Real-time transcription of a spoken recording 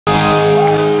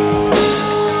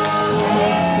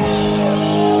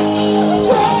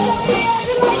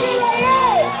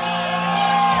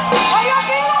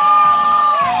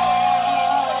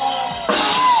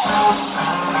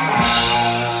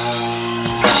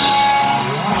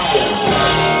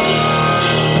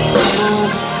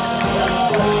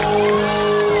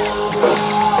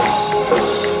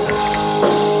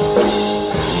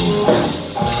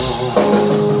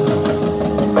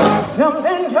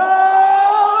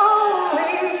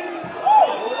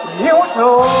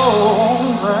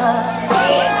over,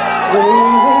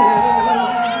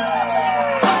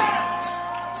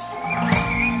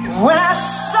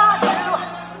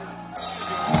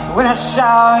 when I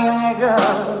saw you, nigga,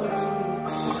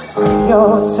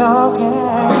 you're talking.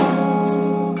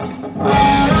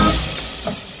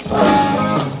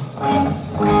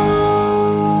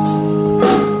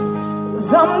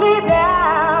 Someday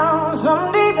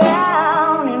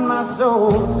down in my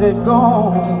soul said,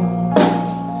 go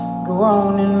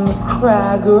on and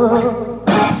cry, girl.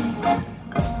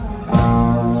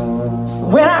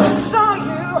 When I saw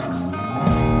you,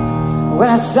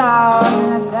 that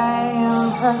same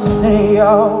person of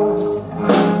yours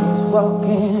was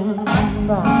walking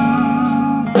by.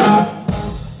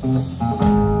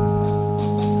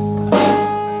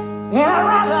 And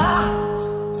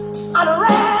I'd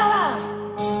rather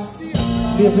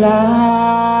be a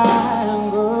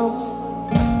blind girl,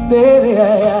 baby,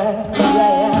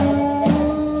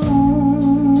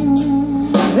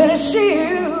 than to see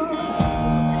you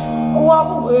walk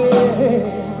away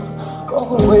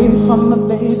from me,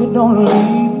 baby. Don't leave me.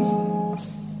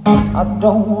 I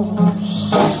don't want to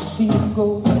see you go.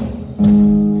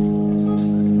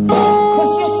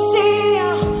 'Cause you see, I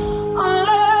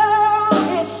love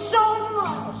you so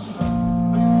much.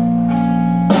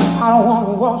 I don't want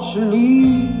to watch you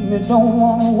leave me. Don't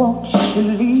want to watch you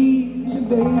leave me,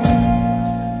 baby.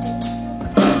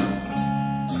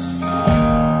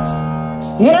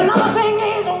 And another thing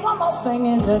is, and one more thing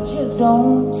is, I just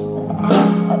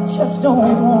don't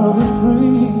want to be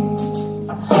free.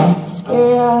 I'm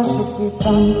scared to be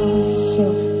by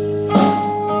myself.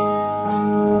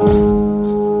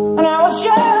 And I was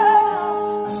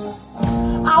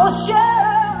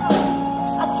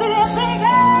sitting there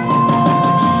thinking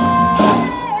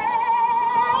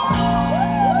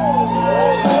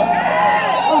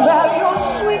about your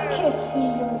sweet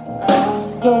kissing,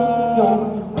 your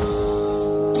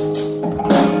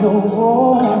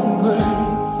warm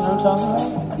embrace. You know what I'm talking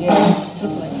about? Yeah,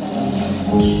 just like that.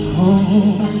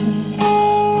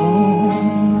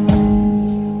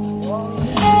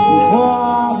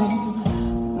 Warm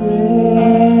embrace. Yeah.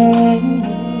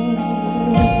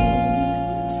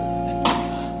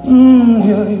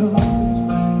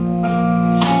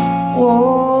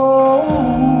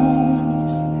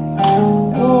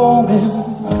 Warm embrace.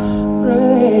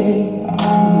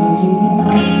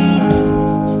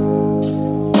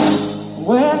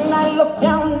 When I looked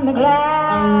down in the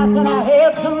glass and I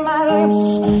held to my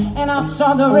lips and I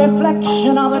saw the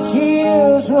reflection of the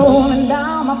tears rolling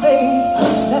down my face,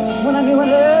 that's when I knew I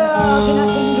loved and I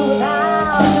couldn't do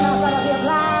without, and I thought I'd be a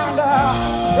blind girl.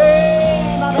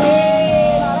 Hey, my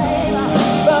baby, my baby, my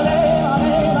baby, my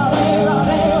baby, my baby, my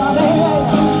baby, my baby.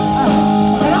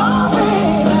 And oh,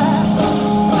 baby,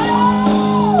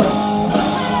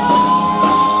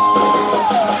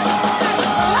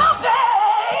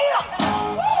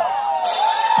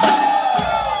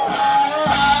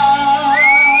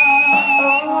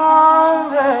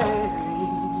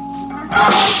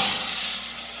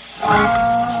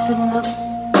 sitting up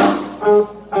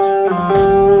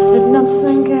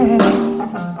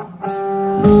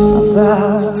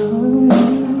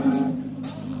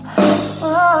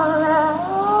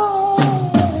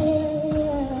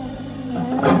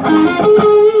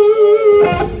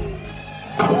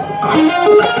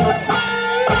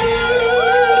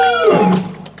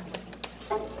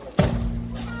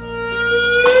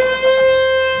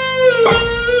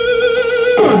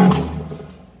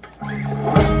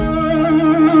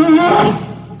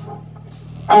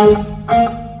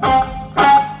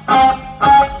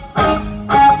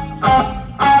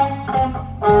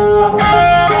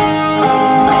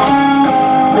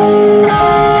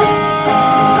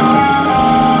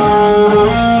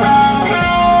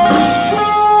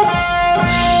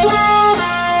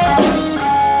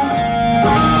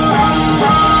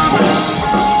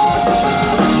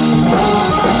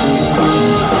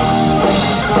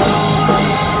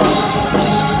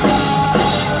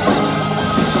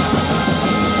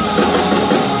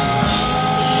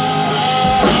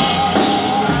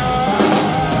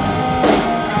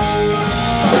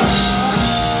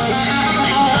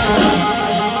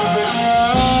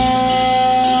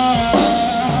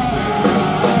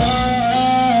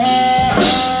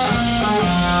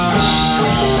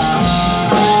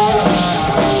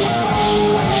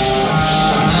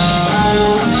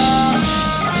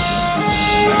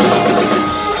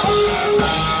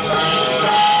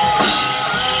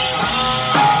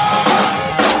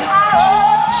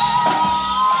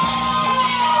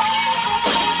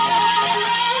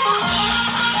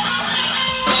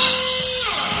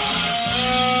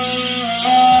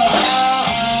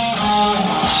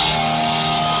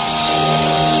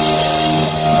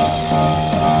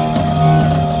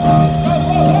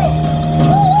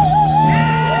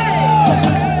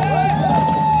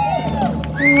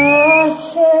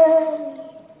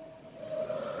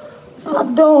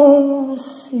don't wanna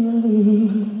see you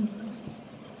leave.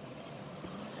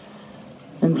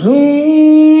 And please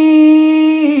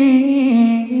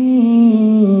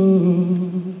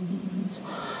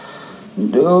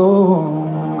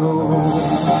don't go.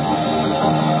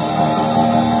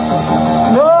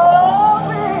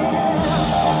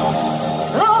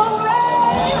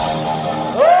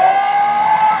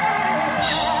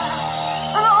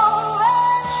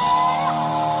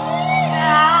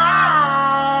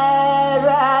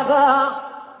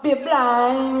 Be a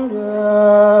blind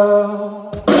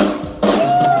girl.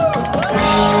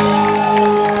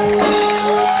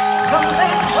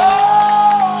 Something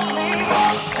told me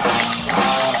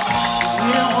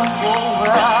it was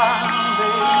over,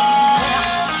 baby.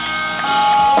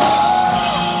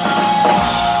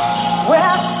 When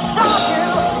I saw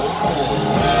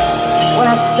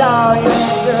you,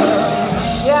 girl,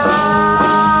 yeah.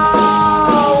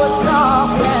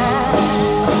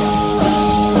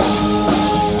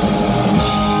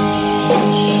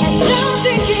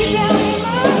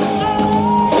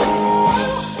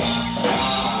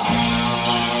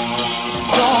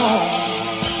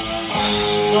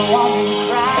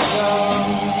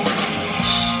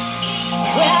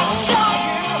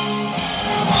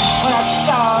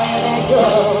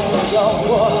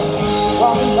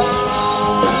 Walking by.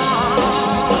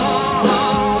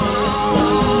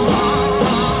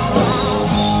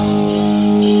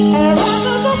 And I'd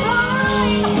rather go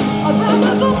blind, I'd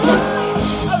rather go blind,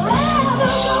 I'd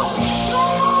rather go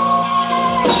blind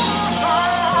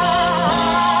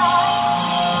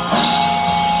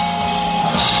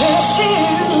than see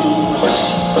you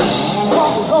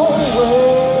walk away.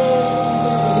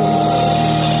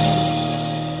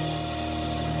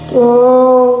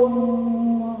 Don't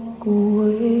walk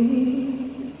away,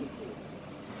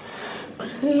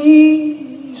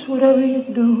 please. Whatever you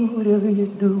do, whatever you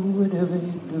do, whatever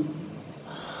you do,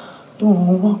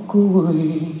 don't walk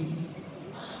away.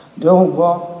 Don't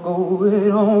walk away,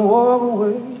 don't walk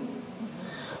away.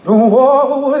 Don't walk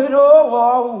away, don't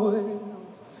walk away.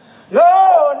 No,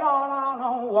 no, no,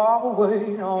 don't walk away,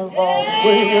 don't walk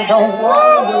away, don't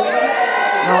walk away.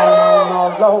 No, no,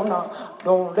 no, no,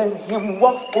 don't let him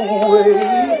walk away.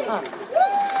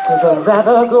 'Cause I'd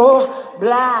rather go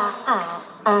blind.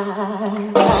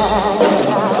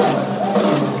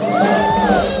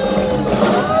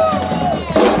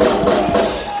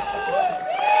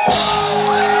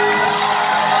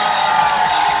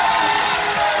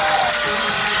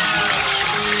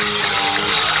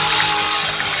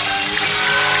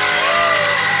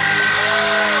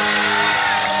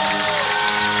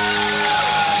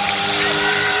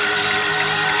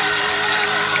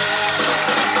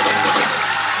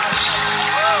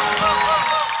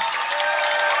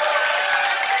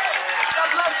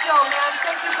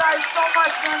 So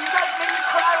much, man. You guys made me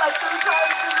cry like 3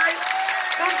 times tonight.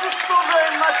 Thank you so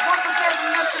very much. Once again,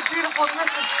 Mr. Beautiful,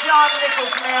 Mr. John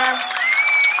Nichols, man.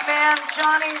 Man,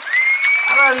 Johnny,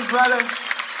 I love you, brother.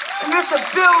 And Mr.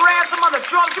 Bill Ransom on the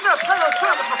drums. You better play those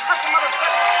drums, the percussion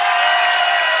motherfucker.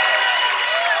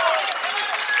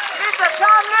 Mr.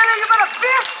 Tom Lennon, you better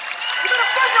fish. You better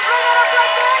fish and bring it up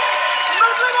like this. You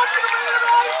better bring it up to the radio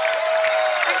guys.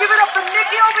 And give it up to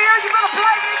Nicky over here. You better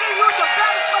play, Nicky. You was the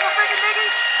baddest motherfucker, Nicky.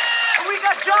 And we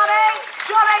got John A.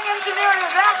 John A. engineering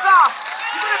his ass off.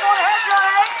 You better go ahead, John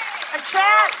A. And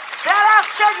Chad, badass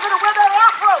Chad, you better wear that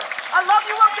afro. I love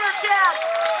you up there, Chad.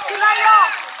 Good night, y'all.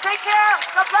 Take care.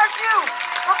 God bless you.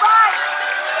 Bye-bye.